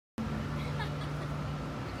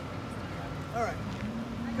All right.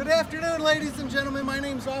 Good afternoon, ladies and gentlemen. My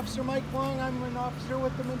name is Officer Mike Long. I'm an officer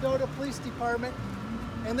with the Mendota Police Department.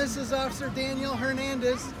 And this is Officer Daniel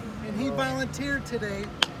Hernandez, and he volunteered today.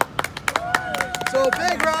 So a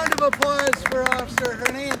big round of applause for Officer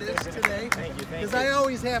Hernandez today. Thank you. Because I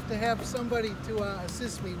always have to have somebody to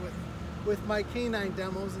assist me with my canine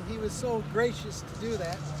demos, and he was so gracious to do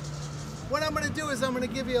that. What I'm going to do is I'm going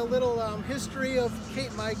to give you a little history of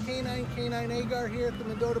my canine Agar here at the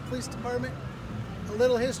Mendota Police Department. A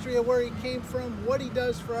little history of where he came from, what he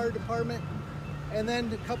does for our department, and then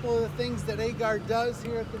a couple of the things that Agar does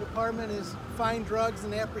here at the department is find drugs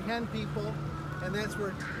and apprehend people, and that's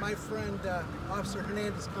where my friend Officer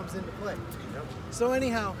Hernandez comes into play. Yep. So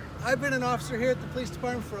anyhow, I've been an officer here at the police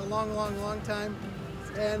department for a long time,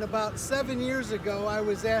 and about 7 years ago I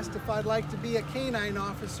was asked if I'd like to be a canine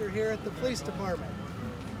officer here at the police department.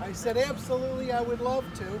 I said absolutely, I would love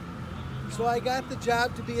to. So I got the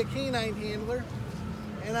job to be a canine handler.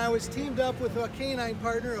 And I was teamed up with a canine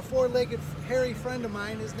partner, a four-legged hairy friend of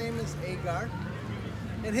mine. His name is Agar.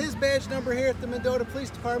 And his badge number here at the Mendota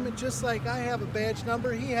Police Department, just like I have a badge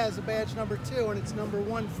number, he has a badge number too, and it's number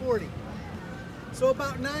 140. So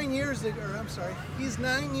about 9 years ago, he's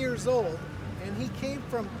 9 years old, and he came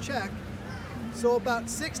from Czech. So about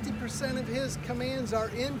 60% of his commands are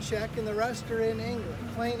in Czech, and the rest are in English,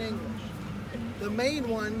 plain English. The main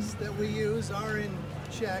ones that we use are in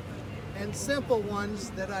Czech, and simple ones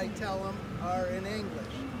that I tell them are in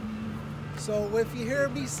English. So if you hear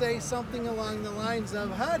me say something along the lines of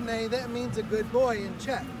 "Hadne," that means a good boy in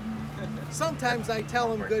Czech. Sometimes I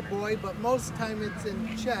tell him good boy, but most of the time it's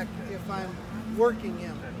in Czech if I'm working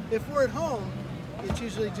him. If we're at home, it's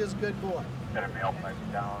usually just good boy.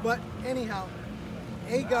 But anyhow,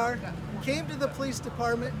 Agar came to the police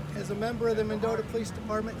department as a member of the Mendota Police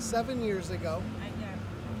Department 7 years ago.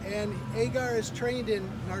 And Agar is trained in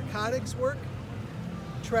narcotics work,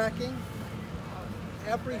 tracking,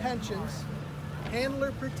 apprehensions,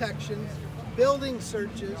 handler protections, building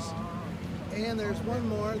searches, and there's one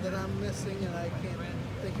more that I'm missing and I can't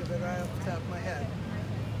think of it right off the top of my head.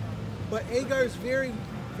 But Agar is very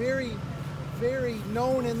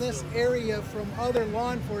known in this area from other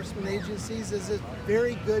law enforcement agencies as a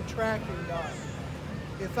very good tracking dog.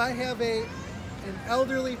 If I have an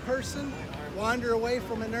elderly person wander away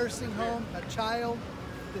from a nursing home, a child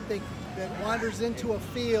that wanders into a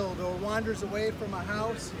field or wanders away from a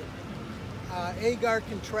house, Agar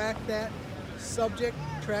can track that subject,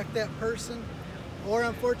 track that person. Or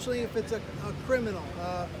unfortunately, if it's a criminal,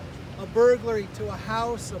 a burglary to a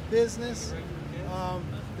house, a business,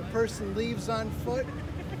 the person leaves on foot,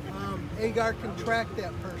 Agar can track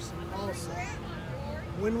that person also.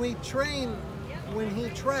 When we train, when he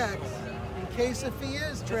tracks, in case if he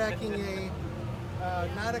is tracking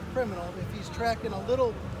not a criminal, if he's tracking a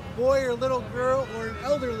little boy or little girl or an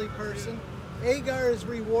elderly person, Agar is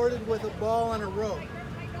rewarded with a ball and a rope.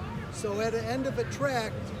 So at the end of a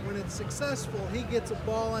track, when it's successful, he gets a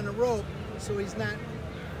ball and a rope, so he's not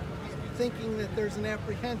thinking that there's an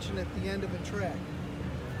apprehension at the end of a track.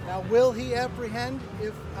 Now, will he apprehend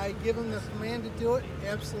if I give him the command to do it?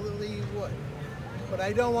 Absolutely he would. But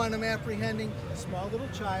I don't want him apprehending a small little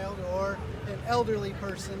child or an elderly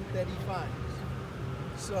person that he finds.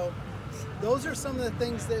 So those are some of the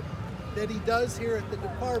things that he does here at the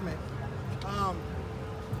department.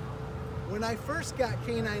 When I first got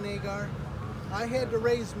Canine Agar, I had to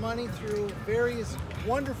raise money through various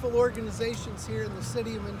wonderful organizations here in the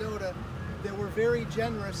city of Mendota that were very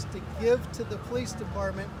generous to give to the police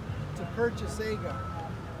department to purchase Agar.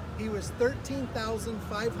 He was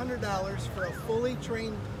 $13,500 for a fully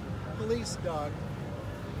trained police dog,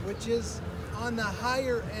 which is on the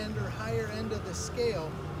higher end of the scale,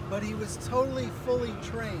 but he was totally fully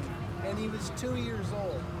trained, and he was 2 years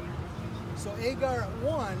old. So Agar at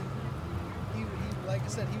 1, like I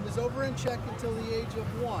said, he was over in Czech until the age of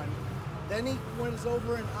 1. Then he was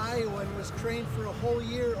over in Iowa and was trained for a whole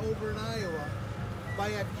year over in Iowa by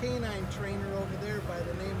a canine trainer over there by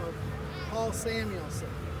the name of Paul Samuelson.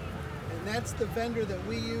 And that's the vendor that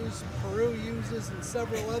we use, Peru uses, and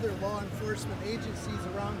several other law enforcement agencies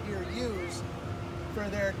around here use for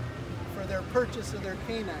their purchase of their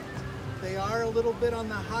canines. They are a little bit on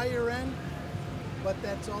the higher end, but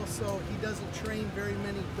that's also, he doesn't train very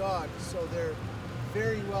many dogs, so they're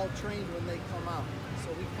very well trained when they come out.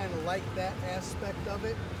 So we kind of like that aspect of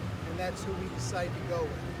it, and that's who we decide to go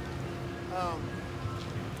with.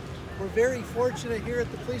 We're very fortunate here at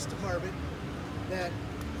the police department that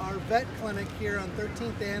our vet clinic here on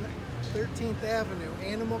 13th Avenue,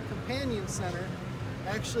 Animal Companion Center,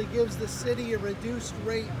 actually gives the city a reduced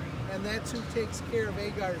rate, and that's who takes care of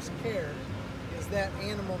Agar's care. is that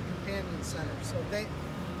animal companion center. So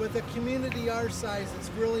with a community our size, it's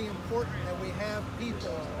really important that we have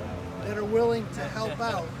people that are willing to help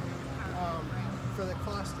out for the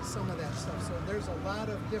cost of some of that stuff. So there's a lot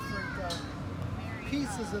of different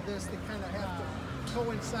pieces of this that kind of have to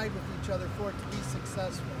coincide with each other for it to be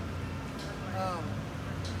successful.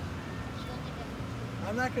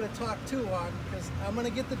 I'm not going to talk too long because I'm going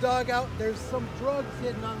to get the dog out. There's some drugs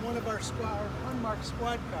hidden on one of our unmarked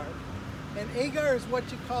squad cars. And Agar is what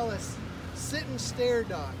you call a sit and stare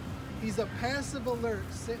dog. He's a passive alert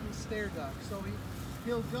sit and stare dog. So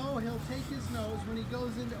he'll take his nose. When he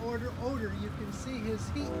goes into odor, you can see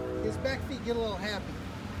his back feet get a little happy.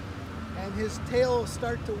 And his tail will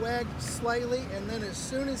start to wag slightly, and then as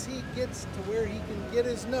soon as he gets to where he can get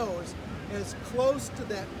his nose as close to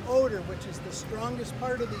that odor, which is the strongest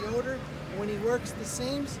part of the odor, when he works the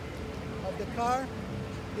seams of the car,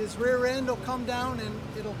 his rear end will come down and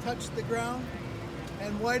it'll touch the ground.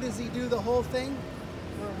 And why does he do the whole thing?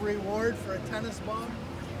 For a reward for a tennis ball.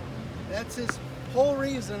 That's his whole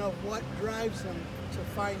reason of what drives him to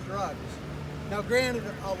find drugs. Now granted,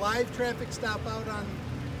 a live traffic stop out on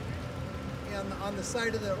the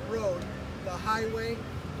side of the road, the highway,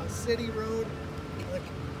 a city road,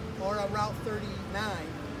 or a Route 39,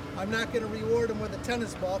 I'm not going to reward him with a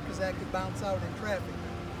tennis ball because that could bounce out in traffic.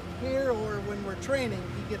 Here, or when we're training,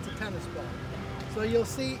 he gets a tennis ball. So you'll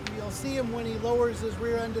see him when he lowers his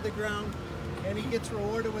rear end to the ground, and he gets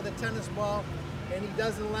rewarded with a tennis ball, and he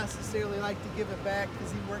doesn't necessarily like to give it back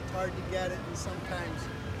because he worked hard to get it, and sometimes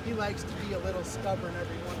he likes to be a little stubborn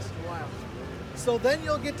every once in a while. So then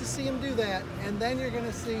you'll get to see him do that, and then you're going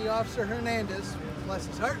to see Officer Hernandez, bless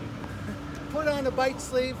his heart, put on a bite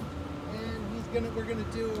sleeve, and we're going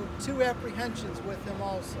to do 2 apprehensions with him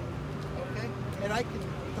also. Okay? And I can,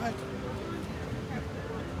 go ahead.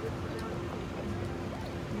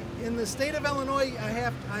 In the state of Illinois, I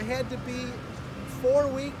had to be 4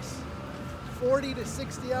 weeks, 40 to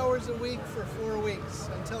 60 hours a week for 4 weeks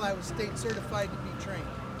until I was state certified to be trained.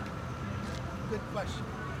 Good question.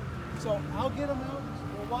 So I'll get him out,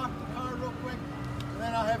 we'll walk the car real quick, and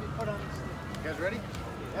then I'll have you put on the sleeve. You guys ready?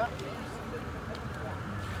 Yeah.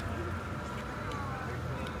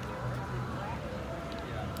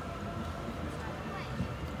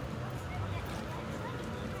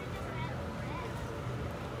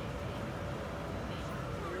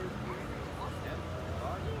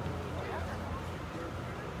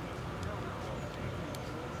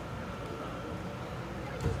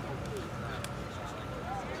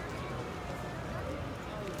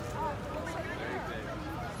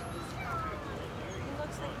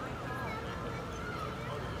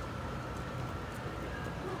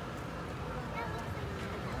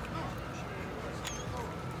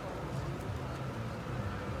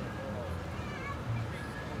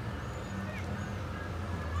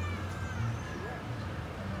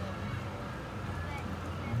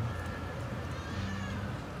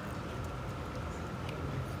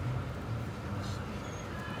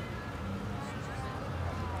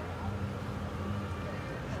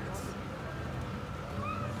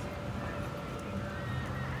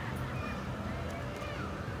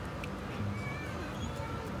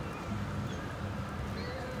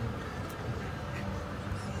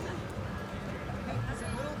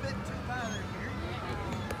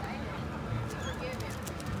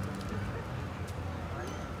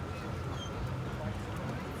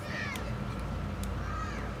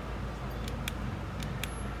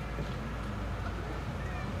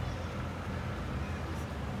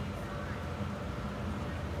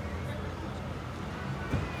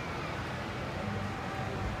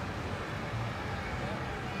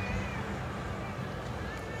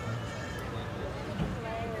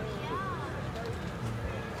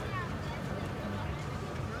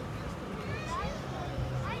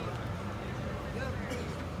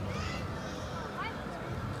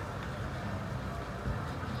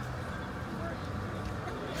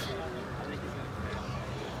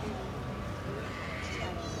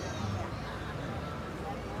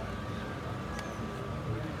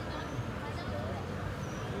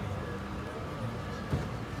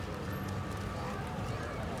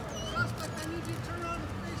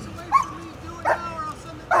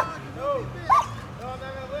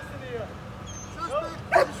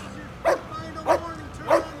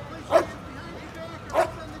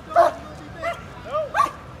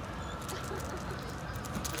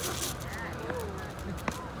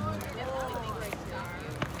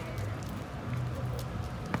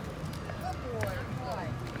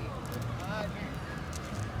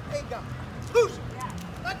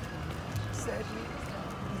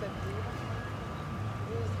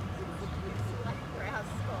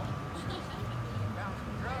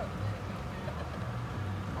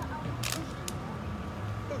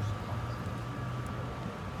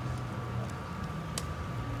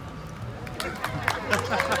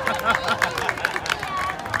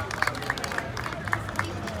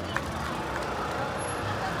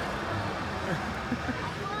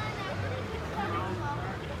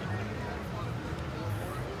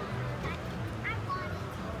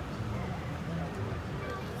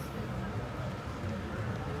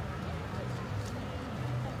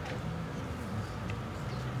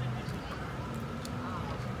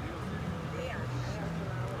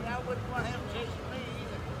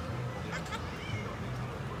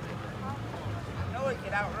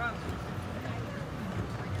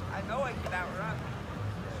 that rough.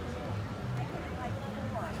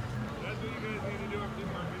 That's what you guys need to do if you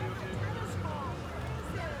want videotaping.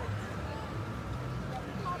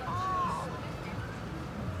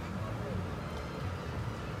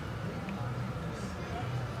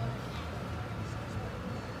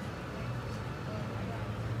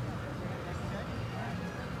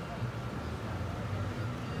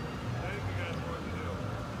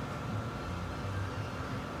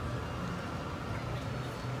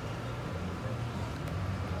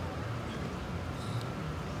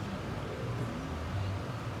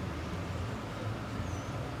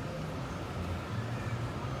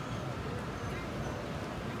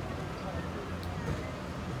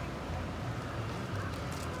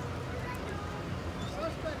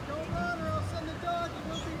 Suspect, don't run or I'll send the dog, you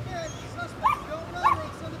will be dead. Suspect, don't run or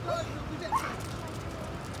I'll send the dog, you will be dead.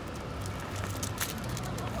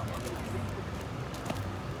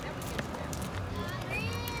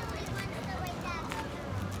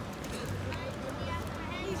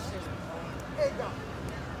 Agar.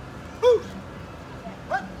 Whoosh.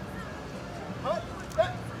 Hut. Hut.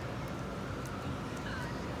 Hut.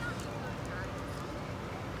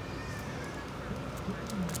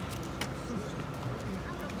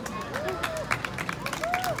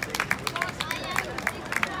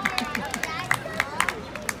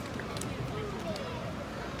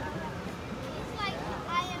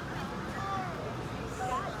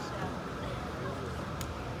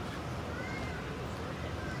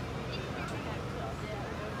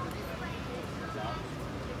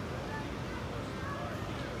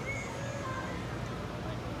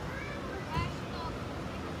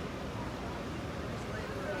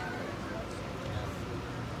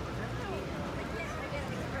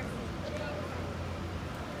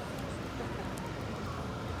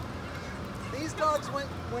 These dogs,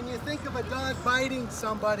 when you think of a dog biting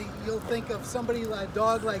somebody, you'll think of somebody, a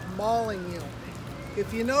dog like mauling you.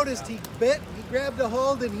 If you noticed, he bit, he grabbed a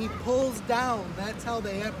hold and he pulls down. That's how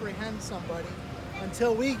they apprehend somebody.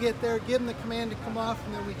 Until we get there, give him the command to come off,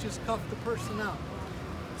 and then we just cuff the person out.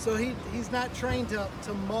 So he's not trained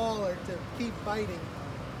to maul or to keep biting.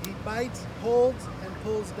 He bites, holds, and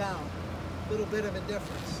pulls down. A little bit of a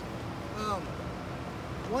difference.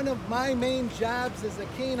 One of my main jobs as a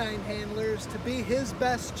canine handler is to be his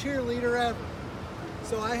best cheerleader ever.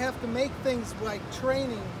 So I have to make things like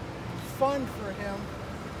training fun for him,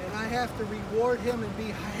 and I have to reward him and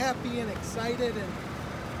be happy and excited. And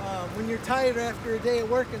when you're tired after a day of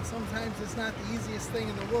work, and sometimes it's not the easiest thing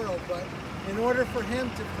in the world, but in order for him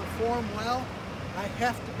to perform well, I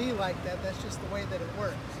have to be like that. That's just the way that it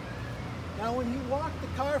works. Now when he walked the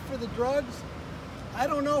car for the drugs, I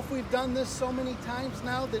don't know if we've done this so many times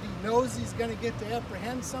now that he knows he's going to get to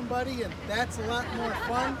apprehend somebody, and that's a lot more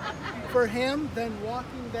fun for him than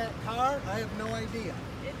walking that car. I have no idea.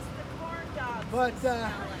 It's the corn dog. But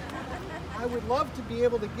I would love to be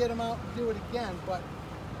able to get him out and do it again, but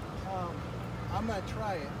I'm going to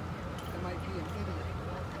try it. I might be an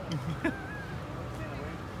idiot.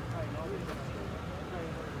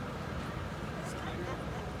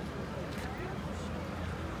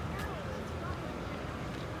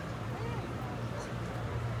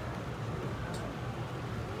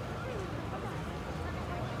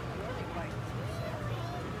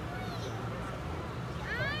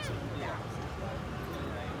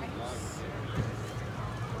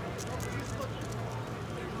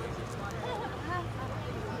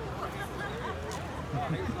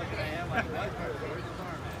 I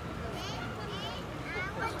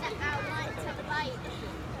want to bite.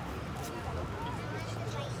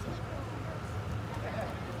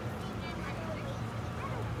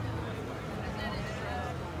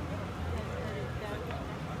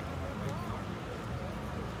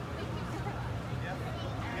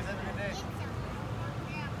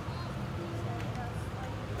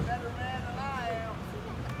 Better man than I am.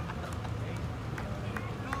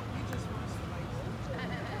 No, he just wants to bite.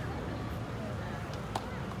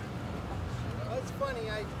 Well, it's funny,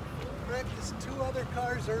 I practiced 2 other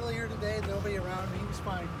cars earlier today, nobody around, he was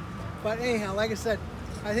fine. But anyhow, like I said,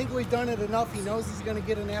 I think we've done it enough. He knows he's going to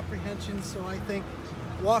get an apprehension, so I think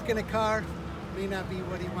walking a car may not be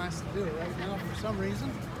what he wants to do right now for some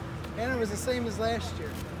reason. And it was the same as last year.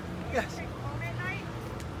 Yes.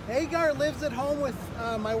 Agar lives at home with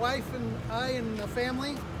my wife and I and the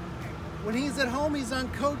family. When he's at home, he's on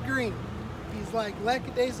code green. He's like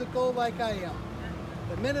lackadaisical like I am.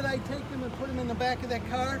 The minute I take him and put him in the back of that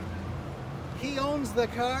car, he owns the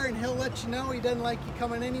car and he'll let you know he doesn't like you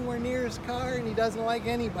coming anywhere near his car, and he doesn't like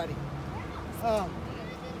anybody.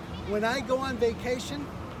 When I go on vacation,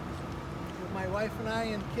 my wife and I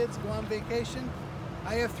and kids go on vacation,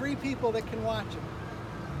 I have 3 people that can watch him.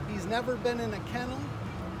 He's never been in a kennel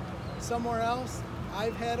somewhere else.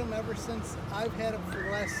 I've had him ever since I've had him for the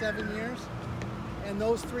last 7 years. And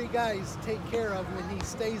those 3 guys take care of him, and he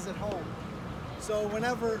stays at home. So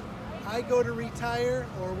whenever I go to retire,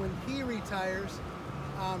 or when he retires,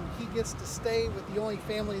 he gets to stay with the only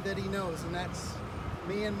family that he knows, and that's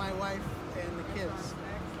me and my wife and the kids.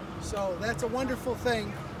 So that's a wonderful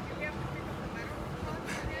thing.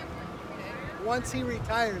 Once he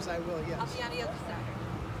retires, I will, yes. I'll be on the other side.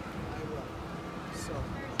 I will. So,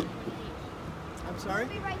 I'm sorry?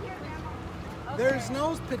 Be right here, Grandma. There's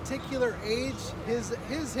no particular age.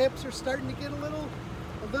 His hips are starting to get a little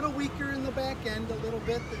weaker in the back end a little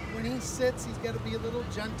bit. When he sits, he's got to be a little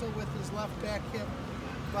gentle with his left back hip.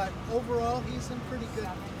 But overall, he's in pretty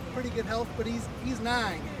good health. But he's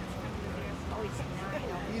 9. Oh, he's 9.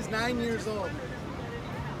 He's 9 years old.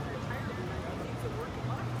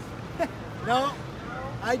 No,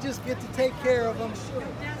 I just get to take care of him.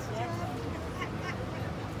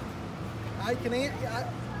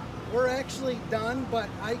 We're actually done, but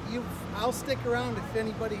I'll stick around if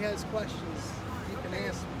anybody has questions. You can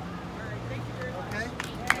ask me.